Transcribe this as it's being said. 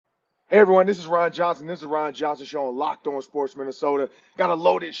Hey everyone, this is Ron Johnson. This is Ron Johnson Show on Locked On Sports Minnesota. Got a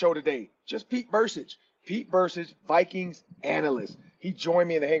loaded show today. Just Pete Bercich. Pete Bercich, Vikings analyst. He joined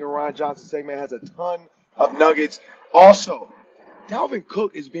me in the Hang with Ron Johnson segment. Has a ton of nuggets. Also, Dalvin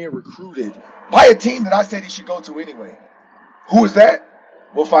Cook is being recruited by a team that I said he should go to anyway. Who is that?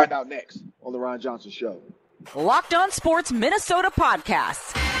 We'll find out next on the Ron Johnson Show. Locked On Sports Minnesota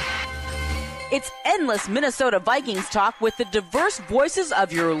Podcasts. It's endless Minnesota Vikings talk with the diverse voices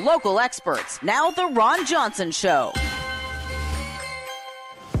of your local experts. Now the Ron Johnson Show.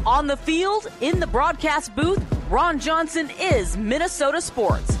 On the field, in the broadcast booth, Ron Johnson is Minnesota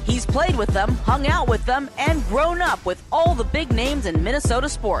sports. He's played with them, hung out with them, and grown up with all the big names in Minnesota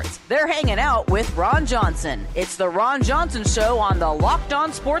sports. They're hanging out with Ron Johnson. It's the Ron Johnson Show on the Locked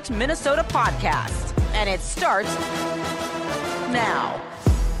On Sports Minnesota podcast. And it starts now.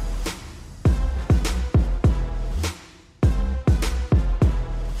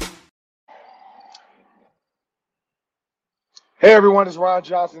 Hey everyone, it's Ron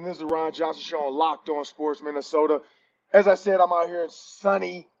Johnson. This is the Ron Johnson Show on Locked On Sports Minnesota. As I said, I'm out here in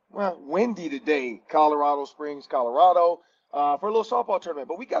sunny, windy today, Colorado Springs, Colorado, for a little softball tournament.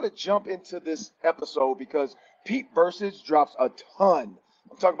 But we got to jump into this episode because Pete Bercich drops a ton.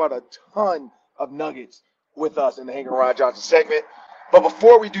 I'm talking about a ton of nuggets with us in the Hang with Ron Johnson segment. But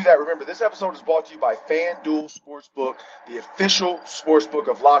before we do that, remember, this episode is brought to you by FanDuel Sportsbook, the official sportsbook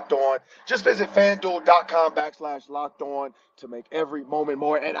of Locked On. Just visit FanDuel.com/Locked On to make every moment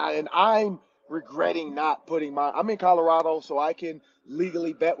more. And I'm regretting not putting I'm in Colorado, so I can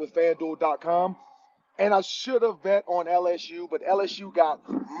legally bet with FanDuel.com. And I should have bet on LSU, but LSU got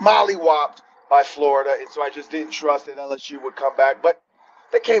mollywopped by Florida, and so I just didn't trust that LSU would come back. But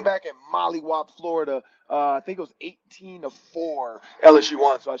they came back and mollywopped Florida. I think it was 18-4 LSU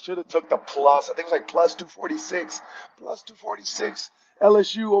won, so I should have took the plus. I think it was like plus 246.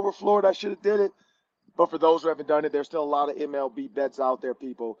 LSU over Florida. I should have did it. But for those who haven't done it, there's still a lot of MLB bets out there,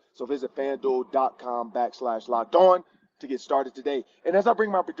 people. So visit FanDuel.com/Locked On to get started today. And as I bring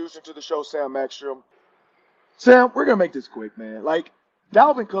my producer to the show, Sam Ekstrom. Sam, we're going to make this quick, man. Like,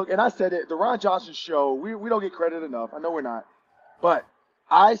 Dalvin Cook, and I said it, the Ron Johnson Show, we don't get credit enough. I know we're not. But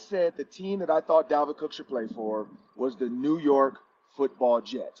I said the team that I thought Dalvin Cook should play for was the New York Football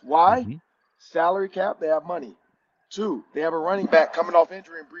Jets. Why? Mm-hmm. Salary cap, they have money. 2, they have a running back coming off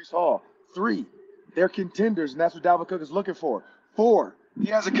injury in Breece Hall. 3, they're contenders, and that's what Dalvin Cook is looking for. 4, he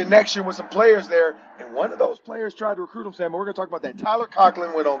has a connection with some players there, and one of those players tried to recruit him, Sam, and we're going to talk about that. Tyler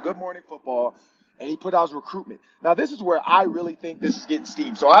Conklin went on Good Morning Football, and he put out his recruitment. Now, this is where I really think this is getting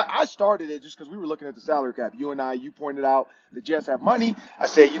steam. So I started it just because we were looking at the salary cap. You and I, you pointed out the Jets have money. I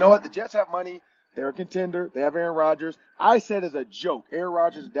said, you know what? The Jets have money. They're a contender. They have Aaron Rodgers. I said as a joke, Aaron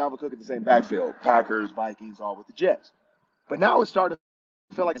Rodgers and Dalvin Cook in the same backfield. Packers, Vikings, all with the Jets. But now it's starting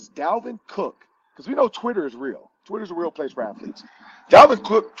to feel like it's Dalvin Cook, because we know Twitter is real. Twitter's a real place for athletes. Dalvin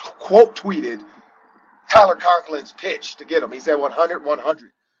Cook quote tweeted Tyler Conklin's pitch to get him. He said 100,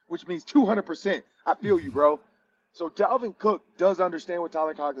 which means 200%. I feel you, bro. So Dalvin Cook does understand what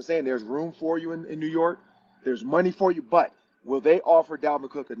Tyler Conklin is saying. There's room for you in New York. There's money for you, but will they offer Dalvin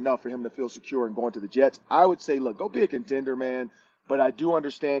Cook enough for him to feel secure in going to the Jets? I would say, look, go be a contender, man. But I do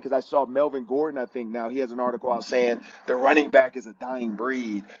understand, because I saw Melvin Gordon, I think now he has an article out saying the running back is a dying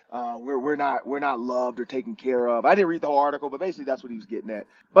breed. We're not loved or taken care of. I didn't read the whole article, but basically that's what he was getting at.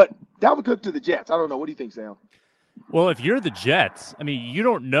 But Dalvin Cook to the Jets, I don't know. What do you think, Sam? Well, if you're the Jets, I mean, you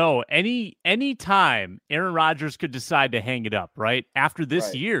don't know any time Aaron Rodgers could decide to hang it up, right? After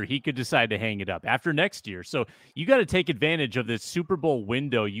this year, he could decide to hang it up. After next year. So you got to take advantage of this Super Bowl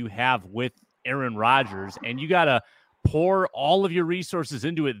window you have with Aaron Rodgers, and you got to pour all of your resources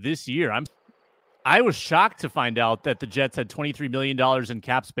into it this year. I was shocked to find out that the Jets had $23 million in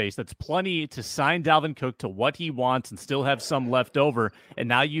cap space. That's plenty to sign Dalvin Cook to what he wants and still have some left over. And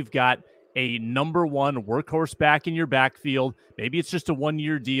now you've got a number one workhorse back in your backfield. Maybe it's just a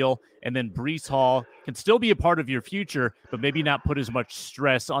 1-year deal, and then Breece Hall can still be a part of your future, but maybe not put as much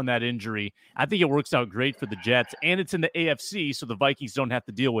stress on that injury. I think it works out great for the Jets, and it's in the AFC, so the Vikings don't have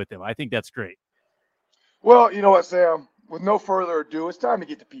to deal with him. I think that's great. Well, you know what, Sam? With no further ado, it's time to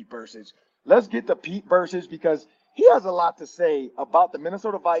get to Pete Bercich. Let's get to Pete Bercich because he has a lot to say about the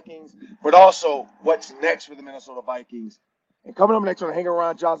Minnesota Vikings, but also what's next for the Minnesota Vikings. And coming up next on the Hang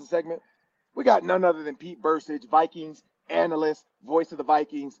Around Johnson segment, we got none other than Pete Bercich, Vikings analyst, voice of the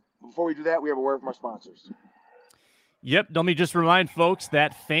Vikings. Before we do that, we have a word from our sponsors. Yep. Let me just remind folks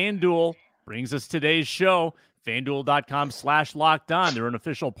that FanDuel brings us today's show. FanDuel.com/lockedon. They're an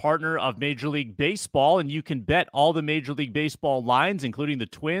official partner of Major League Baseball, and you can bet all the Major League Baseball lines, including the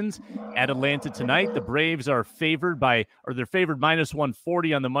Twins at Atlanta tonight. The Braves are favored they're favored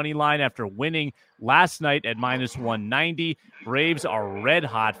 -140 on the money line after winning last night at -190. Braves are red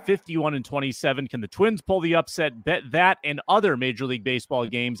hot, 51-27. Can the Twins pull the upset? Bet that and other Major League Baseball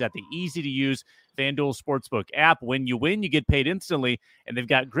games at the easy-to-use FanDuel Sportsbook app. When you win, you get paid instantly, and they've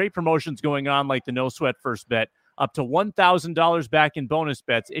got great promotions going on like the No Sweat First Bet, up to $1,000 back in bonus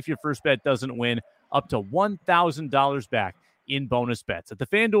bets if your first bet doesn't win, up to $1,000 back in bonus bets at the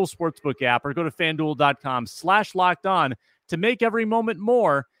FanDuel Sportsbook app, or go to FanDuel.com/lockedon to make every moment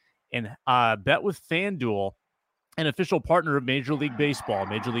more and bet with FanDuel, an official partner of Major League Baseball.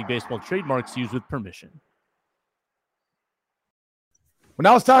 Major League Baseball trademarks used with permission. Well,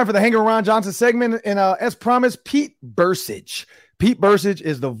 now it's time for the Hanger Ron Johnson segment. And as promised, Pete Bercich. Pete Bercich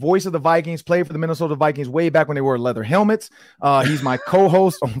is the voice of the Vikings, played for the Minnesota Vikings way back when they wore leather helmets. He's my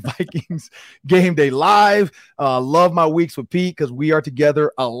co-host on Vikings Game Day Live. Love my weeks with Pete because we are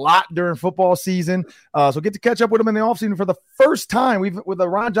together a lot during football season. So get to catch up with him in the offseason for the first time. With the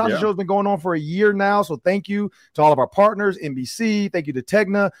Ron Johnson show has been going on for a year now. So thank you to all of our partners, NBC. Thank you to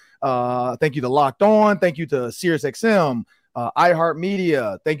Tegna. Thank you to Locked On. Thank you to SiriusXM.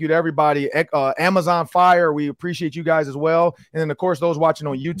 iHeartMedia. Thank you to everybody. Amazon Fire. We appreciate you guys as well. And then, of course, those watching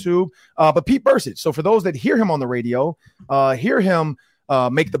on YouTube. But Pete Bercich. So for those that hear him on the radio, hear him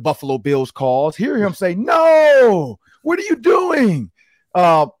make the Buffalo Bills calls, hear him say, "No, what are you doing?"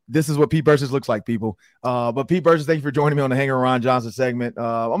 This is what Pete Bercich looks like, people. But Pete Bercich, thank you for joining me on the Hanger Ron Johnson segment.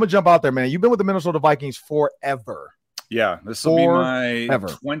 I'm going to jump out there, man. You've been with the Minnesota Vikings forever. Yeah, this will be my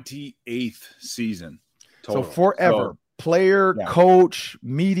 28th season total. So forever. Player, coach,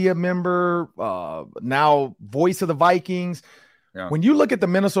 media member, now voice of the Vikings. Yeah. When you look at the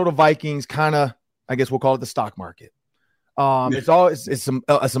Minnesota Vikings, kind of, I guess we'll call it the stock market. It's some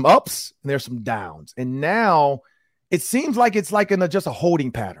ups and there's some downs, and now it seems like it's like in just a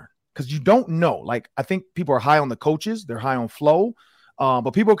holding pattern because you don't know. Like I think people are high on the coaches, they're high on flow.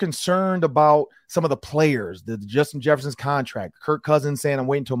 But people are concerned about some of the players, the Justin Jefferson's contract, Kirk Cousins saying I'm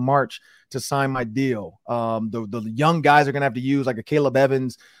waiting until March to sign my deal. The young guys are going to have to use like a Caleb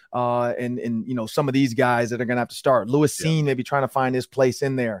Evans and some of these guys that are going to have to start. Lewis Cine maybe trying to find his place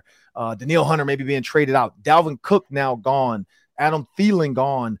in there. Danielle Hunter maybe being traded out. Dalvin Cook now gone. Adam Thielen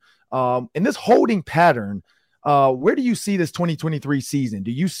gone. In this holding pattern, where do you see this 2023 season? Do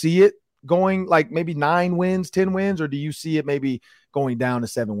you see it going like maybe 9 wins, 10 wins, or do you see it maybe going down to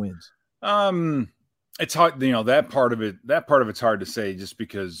 7 wins? It's hard, that part of it's hard to say just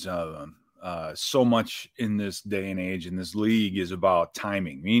because so much in this day and age in this league is about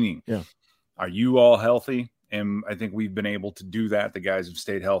timing, meaning are you all healthy? And I think we've been able to do that. The guys have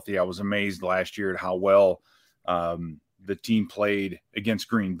stayed healthy. I was amazed last year at how well the team played against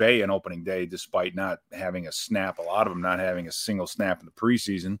Green Bay on opening day, despite not having a snap, a lot of them not having a single snap in the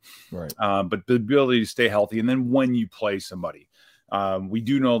preseason. Right. But the ability to stay healthy. And then when you play somebody, we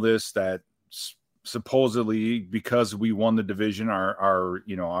do know this, that supposedly because we won the division, we're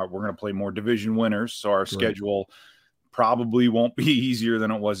going to play more division winners. So our schedule probably won't be easier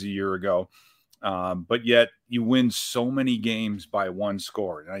than it was a year ago. But yet you win so many games by one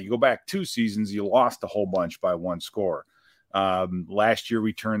score. Now you go back 2 seasons, you lost a whole bunch by one score. Last year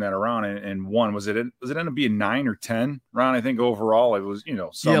we turned that around and won. Was it end up being 9 or 10, Ron? I think overall it was,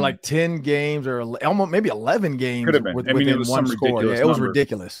 like 10 games or almost maybe 11 games. Could have been. Within one score. Yeah, it was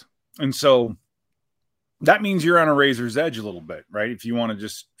ridiculous. And so that means you're on a razor's edge a little bit, right? If you want to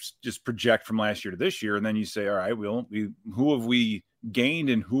just project from last year to this year, and then you say, all right, who have we gained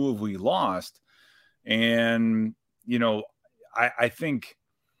and who have we lost? And, I think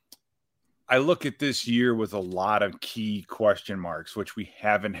I look at this year with a lot of key question marks, which we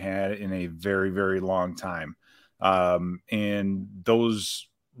haven't had in a very, very long time. And those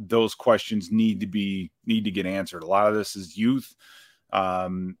questions need to get answered. A lot of this is youth. A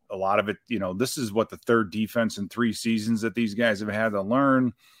lot of it, this is what the third defense in 3 seasons that these guys have had to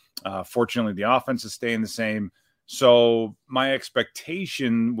learn. Fortunately, the offense is staying the same. So my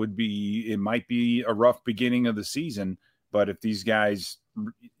expectation would be it might be a rough beginning of the season, but if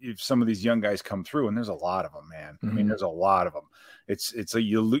some of these young guys come through, and there's a lot of them, man. Mm-hmm. I mean, there's a lot of them. It's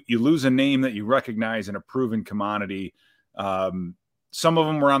you lose a name that you recognize in a proven commodity. Some of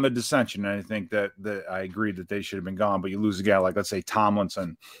them were on the dissension, and I think that I agree that they should have been gone. But you lose a guy like, let's say,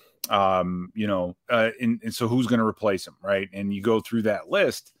 Tomlinson, and so who's going to replace him, right? And you go through that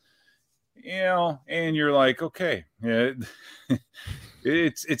list, and you're like, okay, yeah,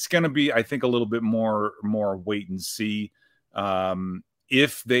 it's going to be, I think, a little bit more wait and see.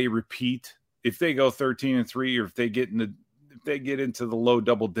 If they repeat if they go 13-3, or if they get into the low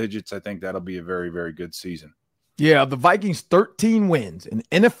double digits, I think that'll be a very, very good season. Yeah, the Vikings 13 wins, an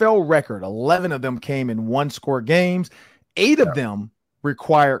NFL record. 11 of them came in one-score games. 8 of them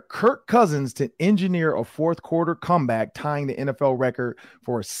require Kirk Cousins to engineer a fourth quarter comeback, tying the NFL record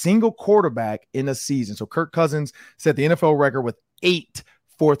for a single quarterback in a season. So Kirk Cousins set the NFL record with 8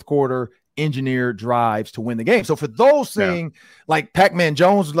 fourth quarter engineered drives to win the game. So for those saying like Pac-Man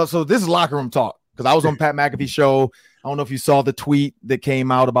Jones, so this is locker room talk, because I was on Pat McAfee's show. I don't know if you saw the tweet that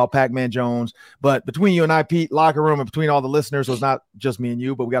came out about Pac-Man Jones, but between you and I, Pete, locker room, and between all the listeners, so it's not just me and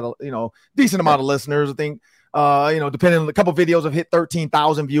you, but we got a decent amount of listeners. I think depending on a couple of videos have hit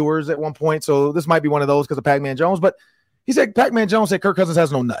 13,000 viewers at one point. So this might be one of those because of Pac-Man Jones, but he said Pac-Man Jones said Kirk Cousins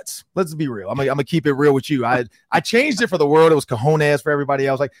has no nuts. Let's be real. I'm gonna keep it real with you. I changed it for the world. It was cojones for everybody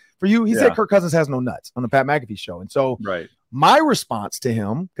else. Like for you, he said Kirk Cousins has no nuts on the Pat McAfee show. And so my response to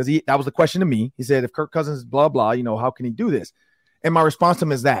him, because that was the question to me. He said, if Kirk Cousins blah blah, how can he do this? And my response to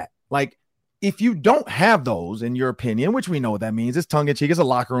him is that, like, if you don't have those, in your opinion, which we know what that means, it's tongue in cheek, it's a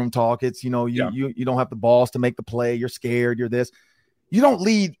locker room talk. It's you don't have the balls to make the play. You're scared. You're this. You don't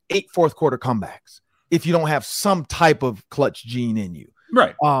lead 8 fourth quarter comebacks if you don't have some type of clutch gene in you.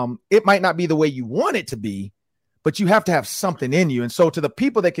 Right. It might not be the way you want it to be, but you have to have something in you. And so to the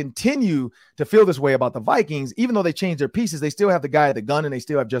people that continue to feel this way about the Vikings, even though they changed their pieces, they still have the guy at the gun and they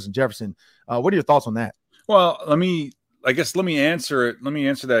still have Justin Jefferson. What are your thoughts on that? Well, let me answer it. Let me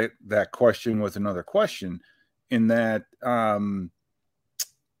answer that question with another question, in that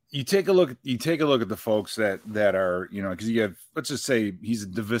you take a look at the folks that are, because you have, let's just say he's a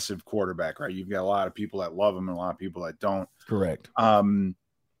divisive quarterback, right? You've got a lot of people that love him and a lot of people that don't. Correct.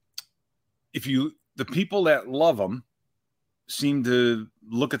 The people that love him seem to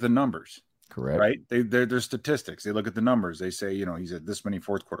look at the numbers. Correct. Right. They're statistics. They look at the numbers. They say, he's at this many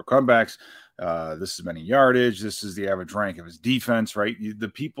fourth quarter comebacks. This is many yardage. This is the average rank of his defense. Right. The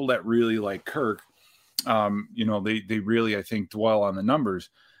people that really like Kirk, they really, I think, dwell on the numbers.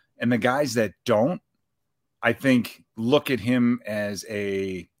 And the guys that don't, I think, look at him as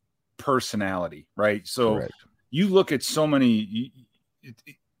a personality. Right. So Correct. You look at so many.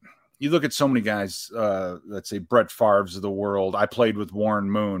 You look at so many guys, let's say Brett Favre's of the world. I played with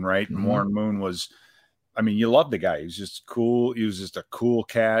Warren Moon, right? And Warren Moon was, you love the guy. He was just cool. He was just a cool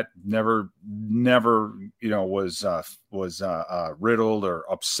cat. Never, was riddled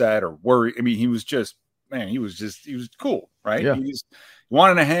or upset or worried. He was just, he was cool, right? Yeah. You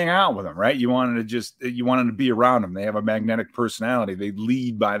wanted to hang out with him, right? You wanted to be around him. They have a magnetic personality. They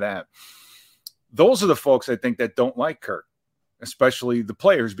lead by that. Those are the folks, I think, that don't like Kirk, especially the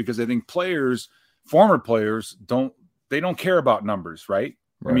players, because I think former players don't care about numbers, right?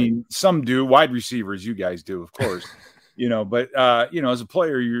 Some do, wide receivers, you guys do, of course, but as a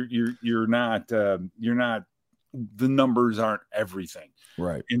player, you're not, the numbers aren't everything.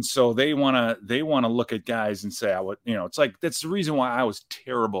 Right. And so they want to look at guys and say, it's like, that's the reason why I was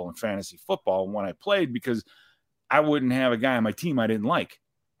terrible in fantasy football when I played, because I wouldn't have a guy on my team I didn't like.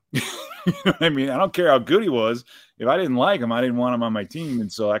 I don't care how good he was. If I didn't like him, I didn't want him on my team.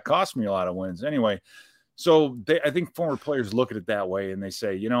 And so that cost me a lot of wins. Anyway, so I think former players look at it that way and they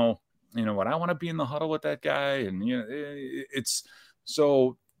say, you know what, I want to be in the huddle with that guy. And, it's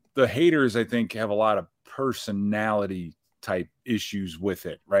so the haters, I think, have a lot of personality type issues with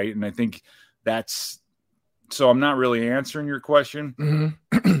it. Right. And I think so I'm not really answering your question,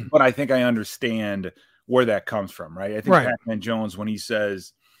 but I think I understand where that comes from. Right. I think Pac-Man Jones, when he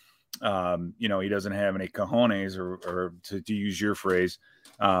says, he doesn't have any cojones, or to use your phrase,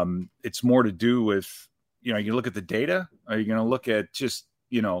 it's more to do with, you look at the data. Are you going to look at just,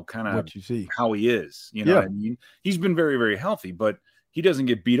 kind of what you see, how he is, what I mean? He's been very, very healthy, but he doesn't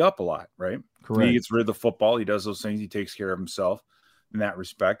get beat up a lot, right? Correct. He gets rid of the football. He does those things. He takes care of himself in that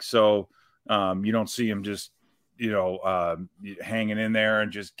respect. So, you don't see him just, hanging in there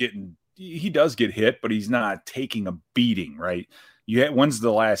and just he does get hit, but he's not taking a beating, right? When's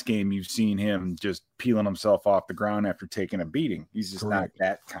the last game you've seen him just peeling himself off the ground after taking a beading? He's just not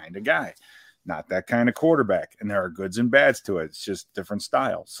that kind of guy, not that kind of quarterback. And there are goods and bads to it. It's just different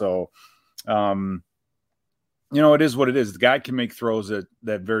style. So, it is what it is. The guy can make throws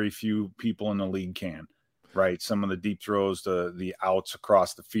that very few people in the league can, right? Some of the deep throws, the outs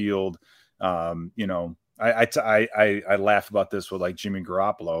across the field. I laugh about this with like Jimmy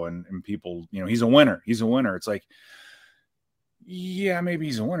Garoppolo and people, he's a winner. He's a winner. It's like, yeah, maybe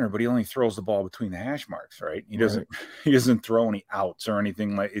he's a winner, but he only throws the ball between the hash marks, right? He doesn't throw any outs or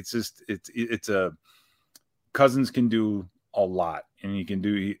anything like. It's just it's a Cousins can do a lot, and he can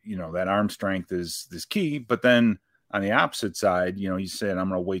do that arm strength is key. But then on the opposite side, he said, I'm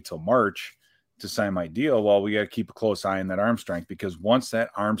going to wait till March to sign my deal. Well, we got to keep a close eye on that arm strength, because once that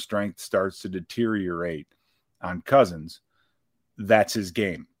arm strength starts to deteriorate on Cousins, that's his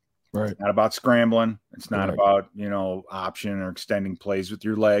game. Right. It's not about scrambling. It's not about, option or extending plays with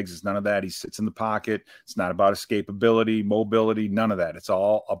your legs. It's none of that. He sits in the pocket. It's not about escapability, mobility, none of that. It's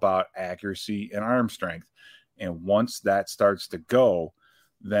all about accuracy and arm strength. And once that starts to go,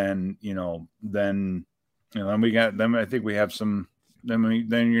 then I think we have some. Then you're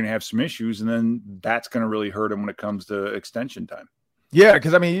going to have some issues, and then that's going to really hurt him when it comes to extension time. Yeah,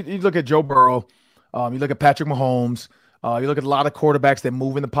 because you look at Joe Burrow, you look at Patrick Mahomes, you look at a lot of quarterbacks that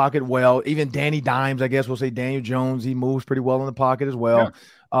move in the pocket well. Even Danny Dimes, I guess we'll say Daniel Jones, he moves pretty well in the pocket as well.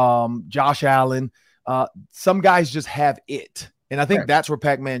 Yeah. Josh Allen, some guys just have it. And I think that's where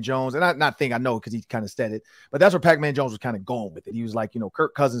Pac-Man Jones, and I know because he kind of said it, but that's where Pac-Man Jones was kind of going with it. He was like,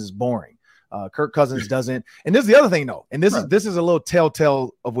 Kirk Cousins is boring. Kirk Cousins doesn't. And this is the other thing, though. And this is a little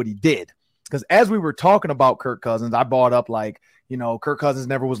telltale of what he did. Because as we were talking about Kirk Cousins, I brought up Kirk Cousins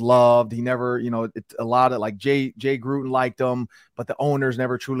never was loved. He never, a lot of like Jay Gruden liked him, but the owners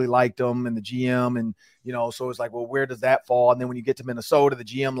never truly liked him, and the GM. And, so it's like, well, where does that fall? And then when you get to Minnesota, the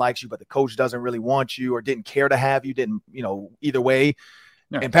GM likes you, but the coach doesn't really want you or didn't care to have you, either way.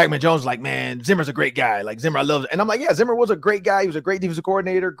 Yeah. And Pac-Man Jones was like, man, Zimmer's a great guy. Like Zimmer, I love it. And I'm like, yeah, Zimmer was a great guy. He was a great defensive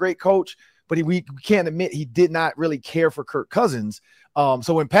coordinator, great coach, but we can't admit he did not really care for Kirk Cousins.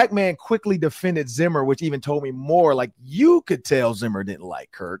 So when Pac-Man quickly defended Zimmer, which even told me more, like you could tell Zimmer didn't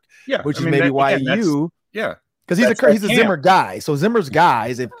like Kirk, because he's a Zimmer guy. So Zimmer's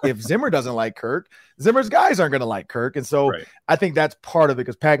guys, if Zimmer doesn't like Kirk, Zimmer's guys aren't going to like Kirk. And so I think that's part of it,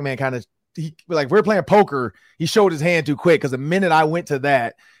 because Pac-Man kind of, we're playing poker. He showed his hand too quick, because the minute I went to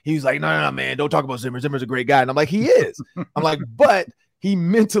that, he was like, no, man, don't talk about Zimmer. Zimmer's a great guy. And I'm like, he is. I'm like, but he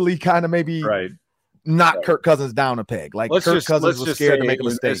mentally kind of maybe knocked Kirk Cousins down a peg. Like Kirk Cousins was scared to make a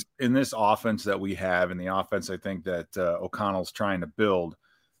mistake. In this offense that we have, in the offense I think that O'Connell's trying to build,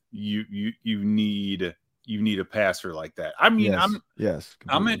 you need a passer like that. I mean,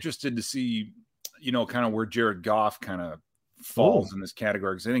 I'm interested to see, kind of where Jared Goff kind of falls in this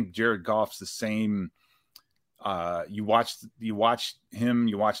category, because I think Jared Goff's the same. You watched him,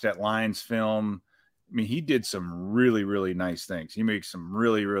 you watched that Lions film. I mean, he did some really, really nice things. He makes some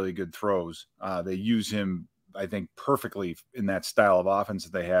really, really good throws. They use him, I think, perfectly in that style of offense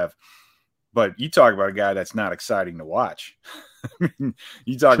that they have. But you talk about a guy that's not exciting to watch.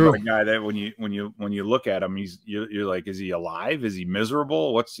 You talk about a guy that when you look at him, you're like, is he alive? Is he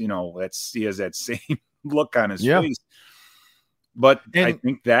miserable? He has that same look on his face. But I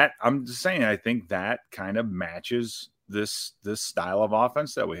think that kind of matches this style of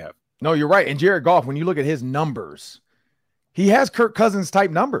offense that we have. No, you're right. And Jared Goff, when you look at his numbers, he has Kirk Cousins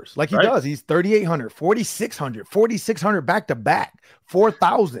type numbers. Like he does. He's 3,800, 4,600, 4,600 back to back,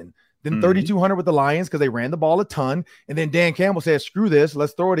 4,000, then 3,200 with the Lions because they ran the ball a ton. And then Dan Campbell said, screw this.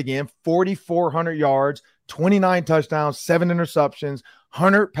 Let's throw it again. 4,400 yards, 29 touchdowns, 7 interceptions,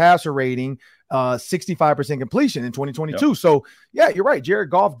 100 passer rating, 65% completion in 2022. Yep. So, yeah, you're right.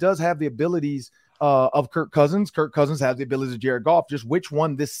 Jared Goff does have the abilities of Kirk Cousins. Kirk Cousins has the abilities of Jared Goff. Just which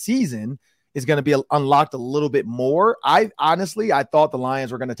one this season is going to be unlocked a little bit more. I thought the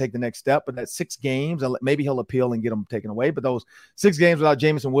Lions were going to take the next step, but that's 6 games, and maybe he'll appeal and get them taken away. But those 6 games without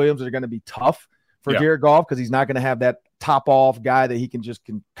Jameson Williams are going to be tough for Jared Goff, because he's not going to have that top-off guy that he can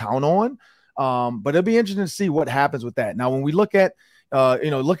count on. But it'll be interesting to see what happens with that. Now, when we look at,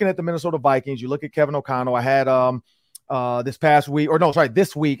 looking at the Minnesota Vikings, you look at Kevin O'Connell. I had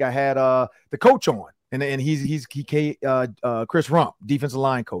this week I had the coach on, and he's Chris Rump, defensive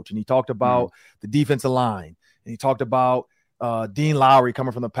line coach, and he talked about the defensive line, and he talked about Dean Lowry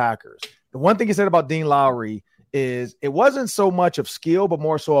coming from the Packers. The one thing he said about Dean Lowry is it wasn't so much of skill, but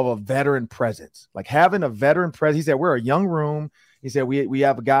more so of a veteran presence, like having a veteran presence. He said, we're a young room. He said, we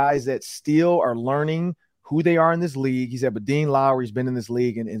have guys that still are learning who they are in this league. He said, but Dean Lowry's been in this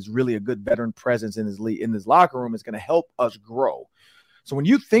league and is really a good veteran presence in his league, in this locker room. Is going to help us grow. So when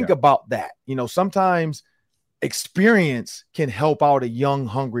you think about that, sometimes experience can help out a young,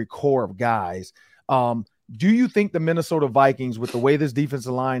 hungry core of guys. Do you think the Minnesota Vikings, with the way this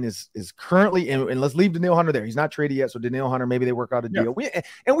defensive line is currently, and let's leave Danielle Hunter there. He's not traded yet, so Danielle Hunter, maybe they work out a deal.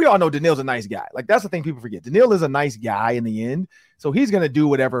 We all know Danielle's a nice guy. Like, that's the thing people forget. Danielle is a nice guy in the end, so he's going to do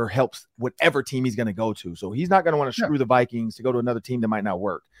whatever helps whatever team he's going to go to. So he's not going to want to screw the Vikings to go to another team that might not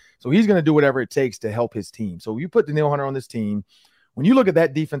work. So he's going to do whatever it takes to help his team. So you put Danielle Hunter on this team. When you look at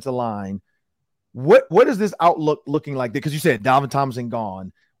that defensive line, what is this outlook looking like? Because you said Dalvin Tomlinson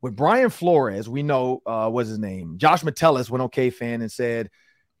gone. With Brian Flores, we know what's his name. Josh Metellus went on K-Fan and said,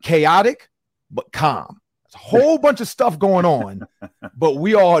 chaotic but calm. There's a whole bunch of stuff going on, but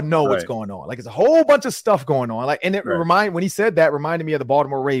we all know what's going on. Like, it's a whole bunch of stuff going on. Like, and it when he said that, reminded me of the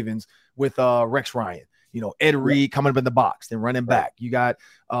Baltimore Ravens with Rex Ryan. Ed Reed coming up in the box, then running back. You got,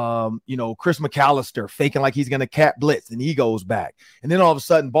 Chris McAllister faking like he's going to cap blitz, and he goes back. And then all of a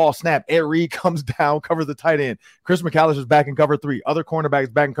sudden, ball snap. Ed Reed comes down, covers the tight end. Chris McAllister's back in cover 3. Other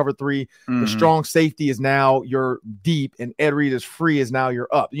cornerbacks back in cover 3. The strong safety is now you're deep, and Ed Reed is free is now you're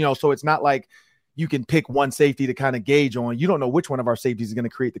up. So it's not like you can pick one safety to kind of gauge on. You don't know which one of our safeties is going to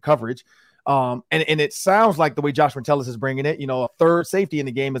create the coverage. And it sounds like the way Josh Metellus is bringing it, a third safety in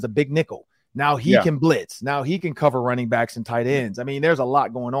the game is a big nickel. Now he can blitz. Now he can cover running backs and tight ends. I mean, there's a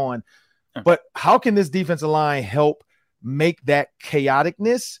lot going on. But how can this defensive line help make that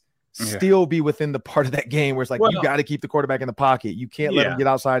chaoticness still be within the part of that game where it's like, you got to keep the quarterback in the pocket. You can't let him get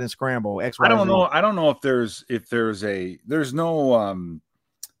outside and scramble. I don't know. I don't know if there's no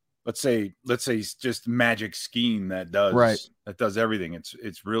let's say just magic scheme that does everything.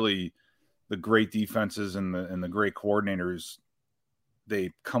 It's really the great defenses and the great coordinators.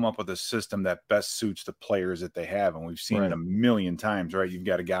 They come up with a system that best suits the players that they have. And we've seen it a million times, right? You've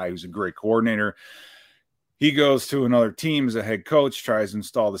got a guy who's a great coordinator. He goes to another team as a head coach, tries to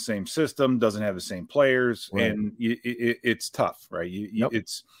install the same system, doesn't have the same players. And it's tough, right?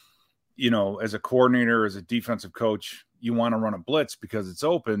 It's, as a coordinator, as a defensive coach, you want to run a blitz because it's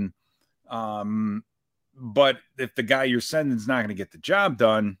open. But if the guy you're sending is not going to get the job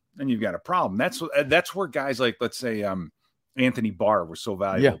done, then you've got a problem. That's where guys like, let's say, Anthony Barr was so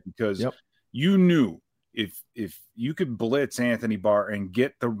valuable because you knew if you could blitz Anthony Barr and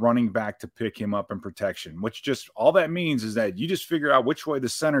get the running back to pick him up in protection, which just all that means is that you just figure out which way the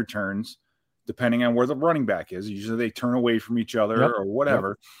center turns, depending on where the running back is. Usually they turn away from each other or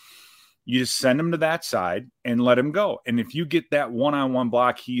whatever. You just send him to that side and let him go. And if you get that one-on-one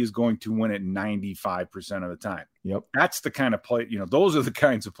block, he is going to win it 95% of the time. That's the kind of play, those are the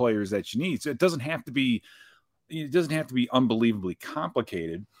kinds of players that you need. So it doesn't have to be unbelievably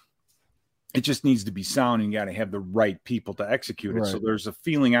complicated. It just needs to be sound, and you got to have the right people to execute it. So there's a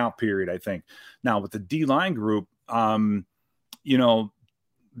feeling out period, I think. Now with the D-line group, that's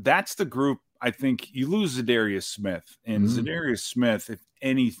the group. I think you lose Zadarius Smith, and Zadarius Smith, if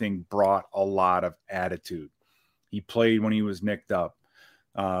anything, brought a lot of attitude. He played when he was nicked up.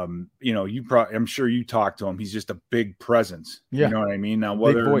 I'm sure you talked to him. He's just a big presence. You know what I mean? Now,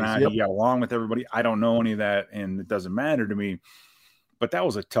 whether or not he got along with everybody, I don't know any of that, and it doesn't matter to me. But that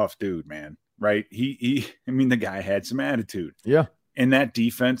was a tough dude, man. Right? The guy had some attitude. And that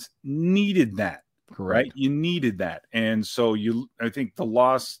defense needed that. Correct. Right? You needed that. And so I think the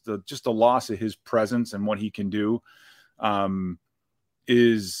loss of his presence and what he can do,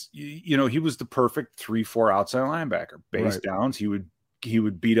 is, he was the perfect 3-4 outside linebacker. Base downs, he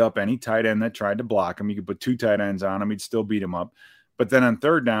would beat up any tight end that tried to block him. You could put 2 tight ends on him, he'd still beat him up. But then on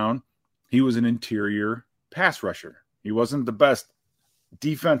third down, he was an interior pass rusher. He wasn't the best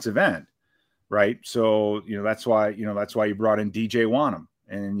defensive end, right? So, that's why you brought in DJ Wanham,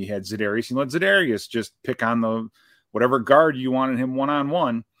 and you had Zadarius. You let Zadarius just pick on whatever guard you wanted him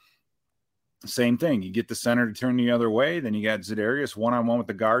one-on-one. Same thing. You get the center to turn the other way, then you got Zadarius one-on-one with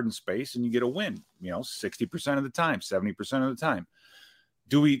the guard in space, and you get a win, 60% of the time, 70% of the time.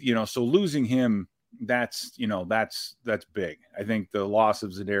 So losing him, that's big. I think the loss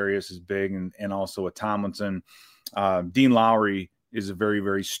of Zadarius is big, and also a Tomlinson. Dean Lowry is a very,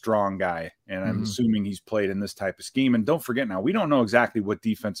 very strong guy, and I'm assuming he's played in this type of scheme. And don't forget, now we don't know exactly what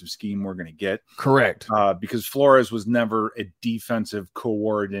defensive scheme we're going to get. Correct. Because Flores was never a defensive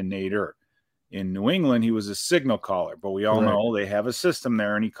coordinator. In New England, he was a signal caller, but we all know they have a system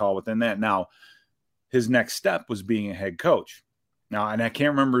there, and he called within that. Now, his next step was being a head coach. Now, and I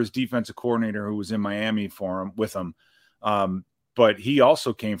can't remember his defensive coordinator who was in Miami with him, but he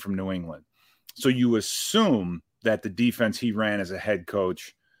also came from New England. So you assume that the defense he ran as a head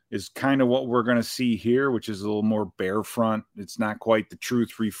coach is kind of what we're going to see here, which is a little more bare front. It's not quite the true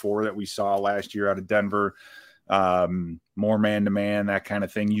 3-4 that we saw last year out of Denver. More man-to-man, that kind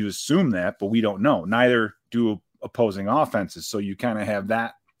of thing. You assume that, but we don't know. Neither do opposing offenses. So you kind of have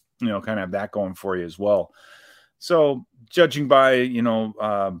that, going for you as well. So judging by,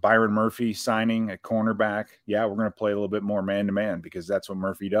 Byron Murphy signing at cornerback, we're going to play a little bit more man-to-man because that's what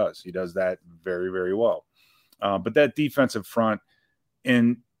Murphy does. He does that very, very well. But that defensive front,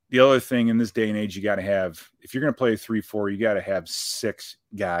 and the other thing in this day and age, you got to have, if you're going to play a 3-4, you got to have 6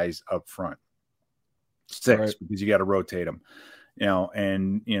 guys up front. 6, because you got to rotate them,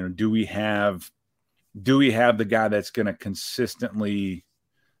 and do we have the guy that's going to consistently,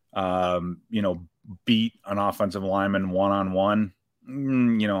 beat an offensive lineman one-on-one?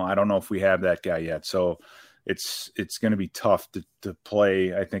 I don't know if we have that guy yet. So it's going to be tough to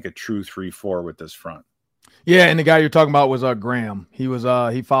play, I think, a true 3-4 with this front. Yeah, and the guy you're talking about was Graham. He was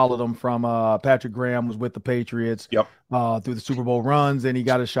he followed him from Patrick Graham was with the Patriots through the Super Bowl runs, and he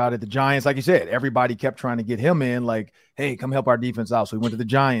got a shot at the Giants. Like you said, everybody kept trying to get him in, like, hey, come help our defense out. So he went to the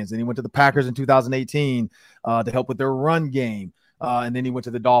Giants, and he went to the Packers in 2018 to help with their run game. And then he went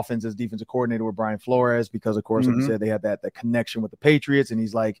to the Dolphins as defensive coordinator with Brian Flores because, of course, like you said, they had that connection with the Patriots. And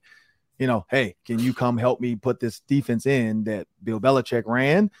he's like, hey, can you come help me put this defense in that Bill Belichick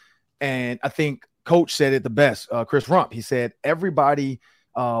ran? And I think Coach said it the best, Chris Rump. He said everybody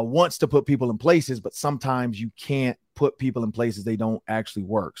wants to put people in places, but sometimes you can't put people in places they don't actually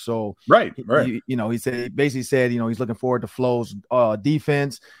work. So right. He said he's looking forward to Flo's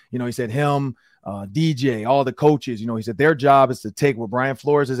defense. He said him, DJ, all the coaches. He said their job is to take what Brian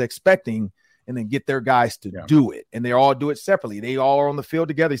Flores is expecting and then get their guys to do it, and they all do it separately. They all are on the field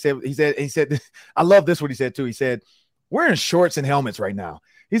together. He said, I love this. What he said too. He said, we're in shorts and helmets right now.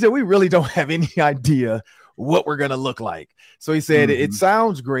 He said, we really don't have any idea what we're going to look like. So he said, it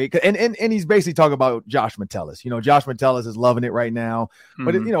sounds great. And he's basically talking about Josh Metellus. Josh Metellus is loving it right now.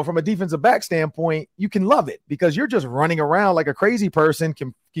 But, from a defensive back standpoint, you can love it because you're just running around like a crazy person,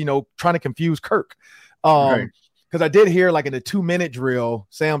 trying to confuse Kirk. Because I did hear, like, in a 2-minute drill,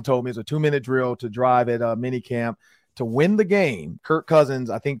 Sam told me it's a 2-minute drill to drive at mini camp to win the game. Kirk Cousins,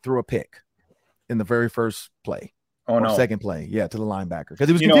 I think, threw a pick in the very first play. Second play, to the linebacker because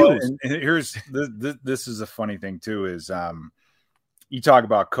he was confused. And here's this is a funny thing too is you talk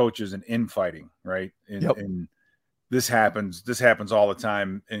about coaches and infighting, right? And this happens all the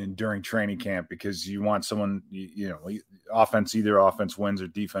time during training camp because you want someone, either offense wins or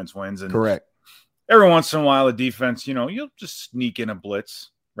defense wins, and correct. Every once in a while, the defense, you'll just sneak in a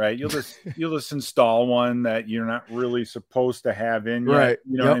blitz, right? You'll just install one that you're not really supposed to have in, yet, right?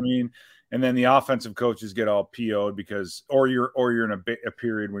 What I mean. And then the offensive coaches get all PO'd because, or you're in a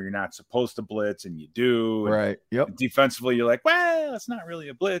period where you're not supposed to blitz and you do. Right. Yep. Defensively, you're like, well, it's not really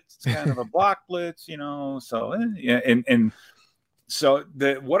a blitz. It's kind of a block blitz, So, so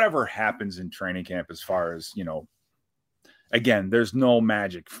whatever happens in training camp, as far as, again, there's no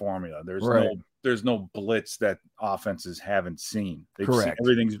magic formula. There's no blitz that offenses haven't seen. Correct.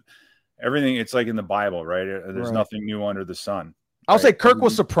 Everything. It's like in the Bible, right? There's nothing new under the sun. I'll say Kirk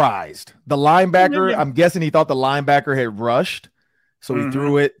was surprised. The linebacker, I'm guessing he thought the linebacker had rushed, so he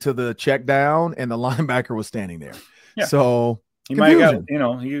threw it to the check down, and the linebacker was standing there. Yeah. So he might have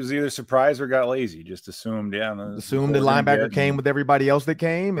got, he was either surprised or got lazy. Just assumed, assumed the linebacker came with everybody else that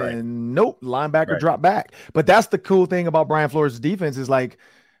came, and nope, linebacker dropped back. But that's the cool thing about Brian Flores' defense is, like,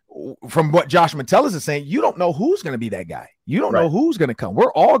 from what Josh Metellus is saying, you don't know who's going to be that guy. You don't know who's going to come.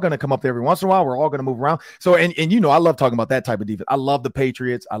 We're all going to come up there every once in a while. We're all going to move around. So, and I love talking about that type of defense. I love the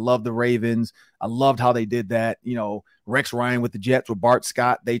Patriots. I love the Ravens. I loved how they did that. Rex Ryan with the Jets with Bart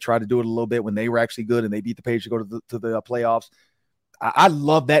Scott. They tried to do it a little bit when they were actually good and they beat the Patriots to go to the playoffs. I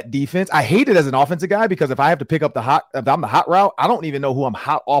love that defense. I hate it as an offensive guy because if I have to pick up if I'm the hot route, I don't even know who I'm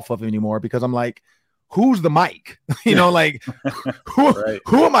hot off of anymore because I'm like, who's the Mike? Who am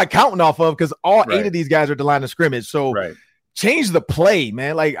I counting off of? Because all 8 of these guys are at the line of scrimmage. So change the play,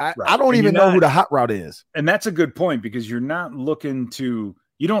 man. Like I don't even know who the hot route is. And that's a good point because you're not looking to,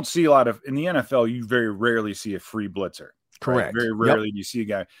 you don't see a lot of, in the NFL, you very rarely see a free blitzer. Correct. Right? Very rarely do you see a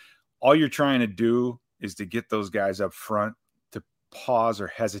guy. All you're trying to do is to get those guys up front to pause or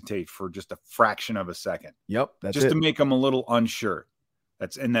hesitate for just a fraction of a second. Yep. Just to make them a little unsure.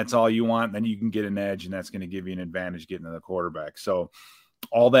 That's all you want. Then you can get an edge, and that's going to give you an advantage getting to the quarterback. So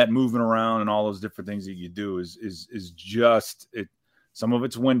all that moving around and all those different things that you do is just it. Some of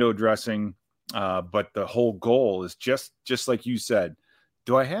it's window dressing, but the whole goal is just like you said.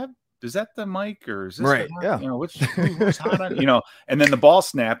 Is that the mic or is this right? Yeah. What's hot on, and then the ball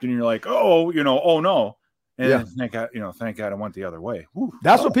snapped, and you're like, oh no. And thank God I went the other way.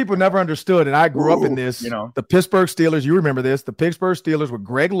 That's what people never understood. And I grew up in this. The Pittsburgh Steelers, you remember this. The Pittsburgh Steelers with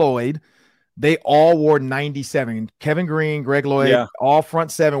Greg Lloyd, they all wore 97. Kevin Green, Greg Lloyd, all front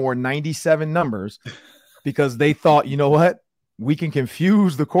 7 wore 97 numbers because they thought, you know what? We can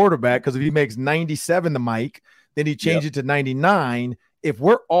confuse the quarterback because if he makes 97 the mic, then he changes it to 99. If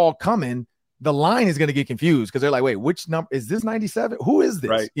we're all coming, the line is going to get confused because they're like, wait, which number is this 97? Who is this?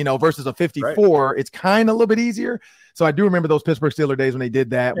 Right. Versus a 54. Right. It's kind of a little bit easier. So I do remember those Pittsburgh Steelers days when they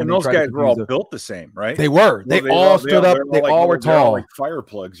did that. And those guys were all built the same, right? They were. They all stood up. They all were tall. Like fire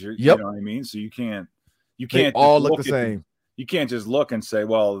plugs. You know what I mean? So you can't they all look the same. You can't just look and say,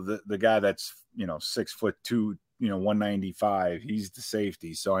 well, the guy that's 6'2", 195, he's the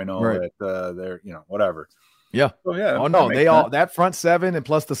safety. So I know that they're, whatever. Yeah. Oh yeah. Oh no, they all that front seven and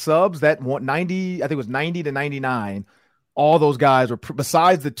plus the subs that 90, I think it was 90 to 99. All those guys were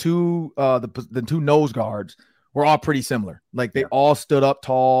besides the two two nose guards were all pretty similar. Like they all stood up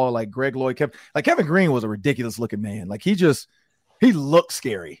tall. Like Greg Lloyd, Kevin Green was a ridiculous looking man. Like he looked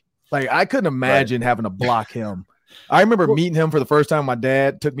scary. Like I couldn't imagine having to block him. I remember meeting him for the first time. My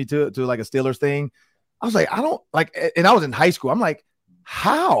dad took me to like a Steelers thing. I was like, I don't like, and I was in high school. I'm like,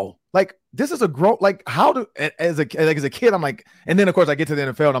 how? Like, this is a grown, like, how do, as a kid, I'm like, and then of course I get to the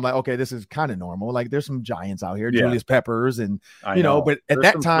NFL and I'm like, okay, this is kind of normal. Like, there's some giants out here, Julius Peppers, and you know, but at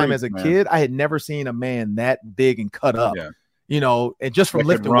that time as a kid, I had never seen a man that big and cut up. Yeah. You know, and just from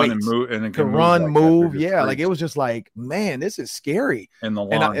lifting weights, and move, and move, like it was just like, man, this is scary. And the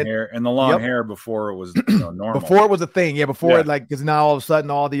long hair before it was normal. Before it was a thing, it like because now all of a sudden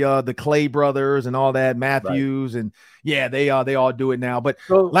all the Clay brothers and all that Matthews and they all do it now. But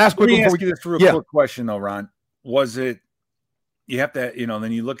last quick before we get through a quick question though, Ron, was it? You have to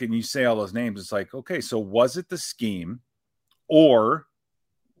then you look and you say all those names. It's like, okay, so was it the scheme, or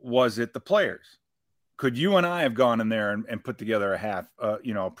was it the players? Could you and I have gone in there and put together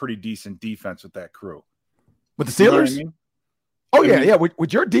a pretty decent defense with that crew? With the Steelers? You know what I mean? Oh, yeah.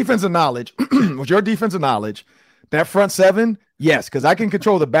 With your defensive knowledge, that front seven, yes, because I can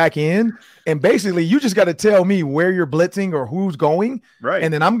control the back end. And basically, you just got to tell me where you're blitzing or who's going. Right.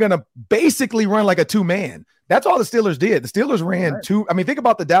 And then I'm going to basically run like a two-man. That's all the Steelers did. The Steelers ran two. I mean, think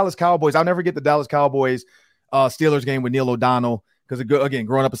about the Dallas Cowboys. I'll never get the Dallas Cowboys Steelers game with Neil O'Donnell. Because, again,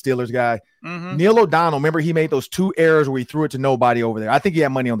 growing up a Steelers guy, Neil O'Donnell, remember he made those two errors where he threw it to nobody over there. I think he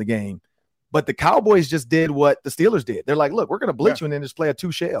had money on the game. But the Cowboys just did what the Steelers did. They're like, look, we're going to blitz you and then just play a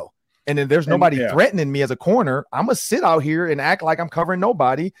two shell. And then there's nobody threatening me as a corner. I'm going to sit out here and act like I'm covering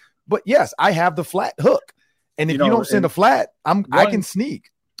nobody. But, yes, I have the flat hook. And if you don't send a flat, I can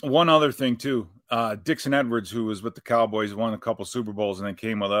sneak. One other thing, too. Dixon Edwards, who was with the Cowboys, won a couple Super Bowls and then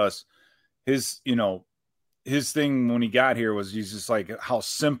came with us. His thing when he got here was he's just like how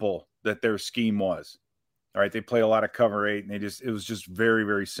simple that their scheme was. All right. They play a lot of cover 8 and it was just very,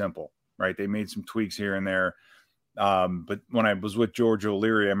 very simple. Right. They made some tweaks here and there. But when I was with George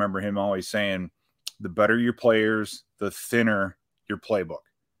O'Leary, I remember him always saying the better your players, the thinner your playbook.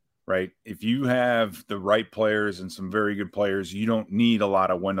 Right. If you have the right players and some very good players, you don't need a lot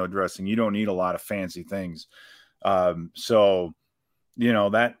of window dressing. You don't need a lot of fancy things.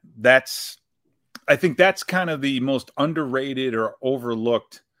 I think that's kind of the most underrated or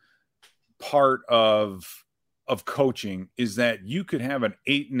overlooked part of coaching is that you could have an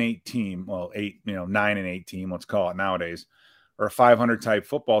 8-8 team, 9-8 team, let's call it nowadays, or a 500 type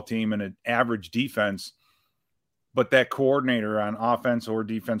football team and an average defense. But that coordinator on offense or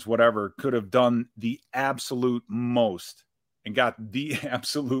defense, whatever, could have done the absolute most and got the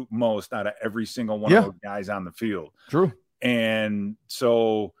absolute most out of every single one of those guys on the field. True. And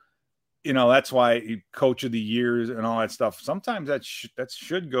so, that's why coach of the years and all that stuff. Sometimes that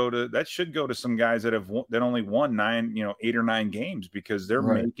should go to some guys that only won 8 or 9 games because they're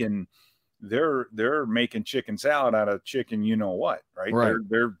making chicken salad out of chicken. You know what, right?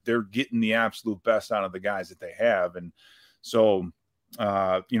 They're getting the absolute best out of the guys that they have. And so,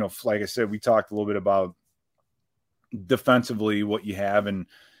 like I said, we talked a little bit about defensively what you have. And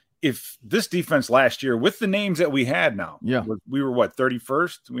if this defense last year with the names that we had now, we were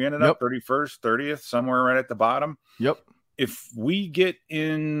 31st. We ended up 31st, 30th, somewhere right at the bottom. Yep. If we get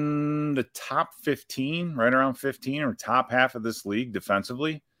in the top 15, right around 15 or top half of this league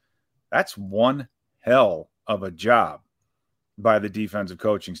defensively, that's one hell of a job by the defensive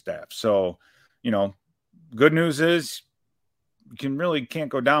coaching staff. So, good news is you can't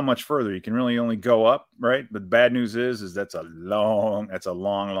go down much further. You can really only go up, right? But the bad news is that's a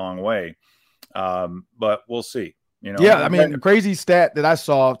long way. But we'll see. I mean, a crazy stat that I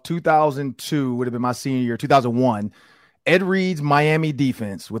saw, 2002 would have been my senior year, 2001. Ed Reed's Miami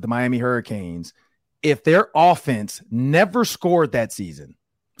defense with the Miami Hurricanes, if their offense never scored that season,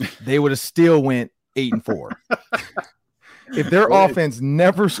 they would have still went 8-4. If their offense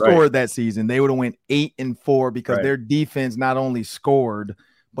never scored that season, they would have went 8-4 because their defense not only scored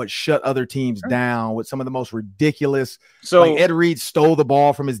but shut other teams down with some of the most ridiculous. So like Ed Reed stole the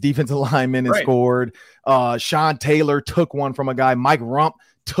ball from his defensive lineman and scored. Sean Taylor took one from a guy. Mike Rump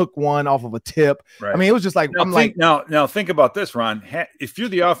took one off of a tip. Right. I mean, it was just like now think about this, Ron. If you're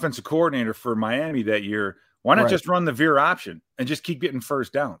the offensive coordinator for Miami that year, why not just run the veer option and just keep getting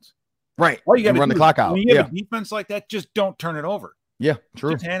first downs? Right. All you got to run the clock out. When you have a defense like that, just don't turn it over. Yeah,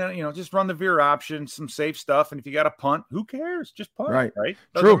 true. Just hand it, just run the veer option, some safe stuff, and if you got a punt, who cares? Just punt. Right.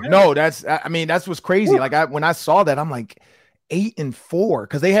 True. No, that's what's crazy. Like when I saw that, I'm like, 8-4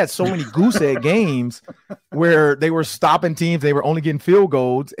 because they had so many goose egg games where they were stopping teams. They were only getting field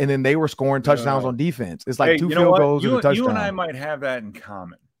goals, and then they were scoring touchdowns on defense. It's like 2 field goals and a touchdown. You and I might have that in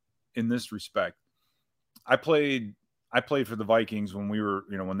common in this respect. I played for the Vikings when we were,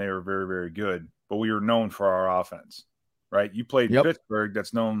 when they were very, very good, but we were known for our offense, right? You played Pittsburgh,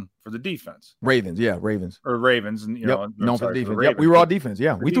 that's known for the defense. Ravens. And known for the defense. Yep, we were all defense.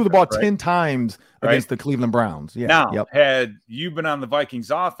 Yeah, we threw the ball 10 times against the Cleveland Browns. Yeah. Now, had you been on the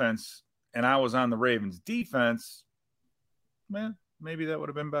Vikings offense and I was on the Ravens defense, man, maybe that would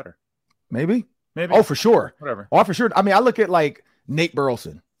have been better. Maybe. Oh, for sure. Whatever. Oh, for sure. I mean, I look at like Nate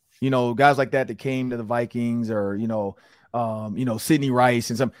Burleson, guys like that came to the Vikings, or Sidney Rice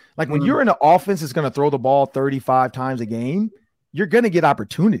and some, like when you're in an offense that's going to throw the ball 35 times a game, you're going to get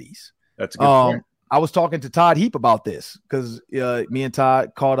opportunities. That's a good point. I was talking to Todd Heap about this because me and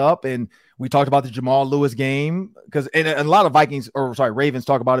Todd caught up and we talked about the Jamal Lewis game because a lot of Ravens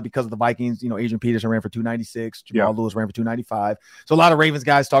talk about it because of the Vikings. Adrian Peterson ran for 296. Jamal Lewis ran for 295. So a lot of Ravens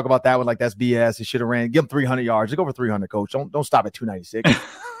guys talk about that with like, that's BS. He should have ran. Give him 300 yards. Just go for 300, coach. Don't stop at 296.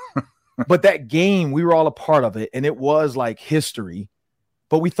 But that game, we were all a part of it, and it was like history.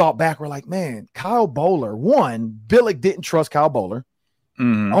 But we thought back, we're like, man, Kyle Bowler, Billick didn't trust Kyle Bowler.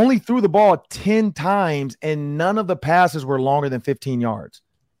 Only threw the ball 10 times, and none of the passes were longer than 15 yards.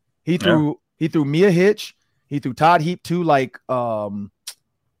 He threw me a hitch. He threw Todd Heap 2 like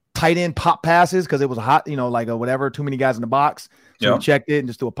tight end pop passes because it was hot, whatever, too many guys in the box. So he checked it and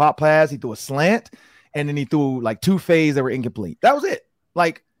just threw a pop pass. He threw a slant, and then he threw like 2 fades that were incomplete. That was it.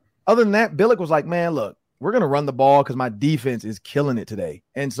 Like, other than that, Billick was like, man, look, we're going to run the ball because my defense is killing it today.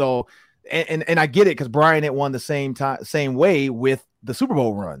 And so, and I get it because Brian had won the same way with the Super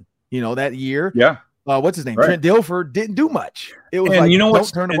Bowl run, that year. Yeah. What's his name? Right. Trent Dilfer didn't do much. It was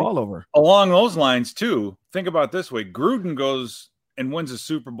don't turn the ball over. Along those lines, too, think about it this way. Gruden goes and wins a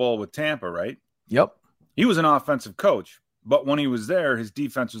Super Bowl with Tampa, right? Yep. He was an offensive coach, but when he was there, his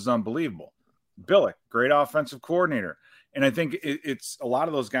defense was unbelievable. Billick, great offensive coordinator. And I think it's a lot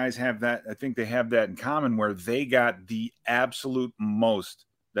of those guys have that. I think they have that in common where they got the absolute most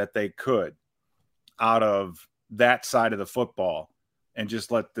that they could out of that side of the football and just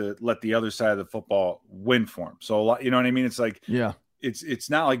let the other side of the football win for them. So, you know what I mean? It's like, it's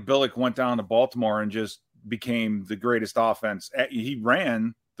not like Billick went down to Baltimore and just became the greatest offense. He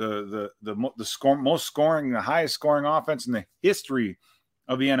ran the highest scoring offense in the history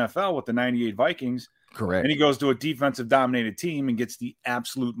of the NFL with the 98 Vikings. Correct. And he goes to a defensive dominated team and gets the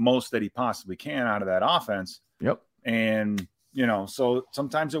absolute most that he possibly can out of that offense. Yep. And, so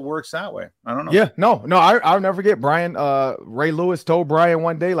sometimes it works that way. I don't know. Yeah, no, I'll never forget Brian. Ray Lewis told Brian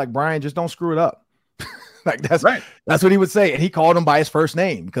one day, like, Brian, just don't screw it up. Like that's right. That's what he would say. And he called him by his first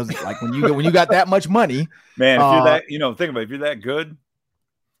name. Because like when you got that much money, man, if you're that, think about it, if you're that good.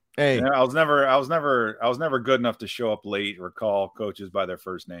 Hey, I was never good enough to show up late or call coaches by their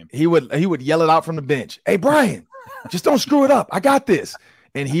first name. He would yell it out from the bench. Hey, Brian, just don't screw it up. I got this.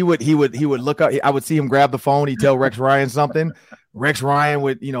 And he would look up. I would see him grab the phone. He'd tell Rex Ryan something. Rex Ryan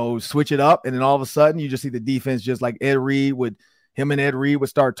would, switch it up. And then all of a sudden you just see the defense, just like Ed Reed would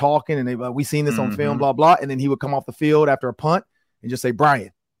start talking and we seen this on film, blah, blah. And then he would come off the field after a punt and just say,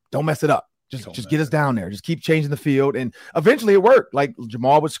 Brian, don't mess it up. Just get us down there. Just keep changing the field. And eventually it worked. Like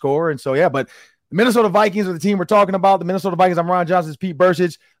Jamal would score. And so, but the Minnesota Vikings are the team we're talking about. The Minnesota Vikings, I'm Ron Johnson's Pete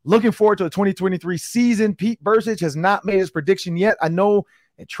Bercich. Looking forward to the 2023 season. Pete Bercich has not made his prediction yet. I know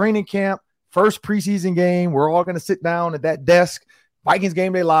at training camp, first preseason game, we're all going to sit down at that desk, Vikings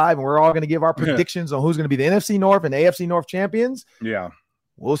Game Day Live, and we're all going to give our predictions on who's going to be the NFC North and the AFC North champions. Yeah.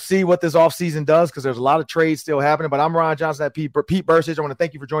 We'll see what this offseason does because there's a lot of trades still happening. But I'm Ron Johnson at Pete Bercich. I want to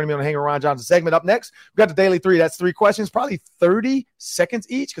thank you for joining me on the Hanging Ron Johnson segment. Up next, we've got the Daily 3. That's 3 questions, probably 30 seconds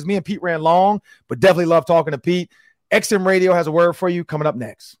each because me and Pete ran long, but definitely love talking to Pete. XM Radio has a word for you coming up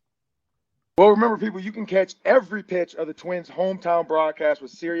next. Well, remember, people, you can catch every pitch of the Twins' hometown broadcast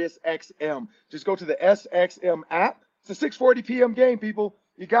with Sirius XM. Just go to the SXM app. It's a 6:40 p.m. game, people.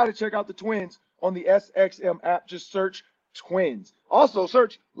 You got to check out the Twins on the SXM app. Just search Twins. Also,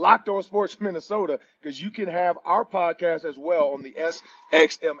 search Locked On Sports Minnesota because you can have our podcast as well on the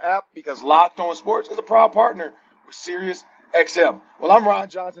SXM app because Locked On Sports is a proud partner with Sirius XM. Well, I'm Ron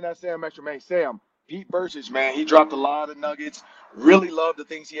Johnson. That's Sam Extramain. Sam, Pete Bercich, man, he dropped a lot of nuggets. Really loved the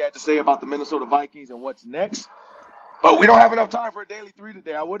things he had to say about the Minnesota Vikings and what's next. But we don't have enough time for a Daily 3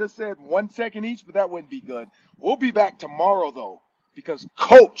 today. I would have said 1 second each, but that wouldn't be good. We'll be back tomorrow, though, because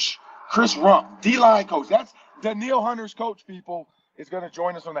Coach Chris Rump, D-line coach, that's Danielle Hunter's coach, people, is going to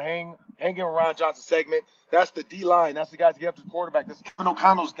join us on the Hanging Around Johnson segment. That's the D-line. That's the guys that get up to the quarterback. That's Kevin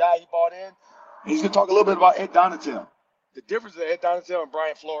O'Connell's guy he brought in. He's going to talk a little bit about Ed Donatel. The difference is Ed Donatell and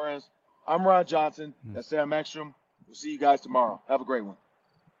Brian Flores. I'm Ron Johnson. That's Sam Ekstrom. We'll see you guys tomorrow. Have a great one.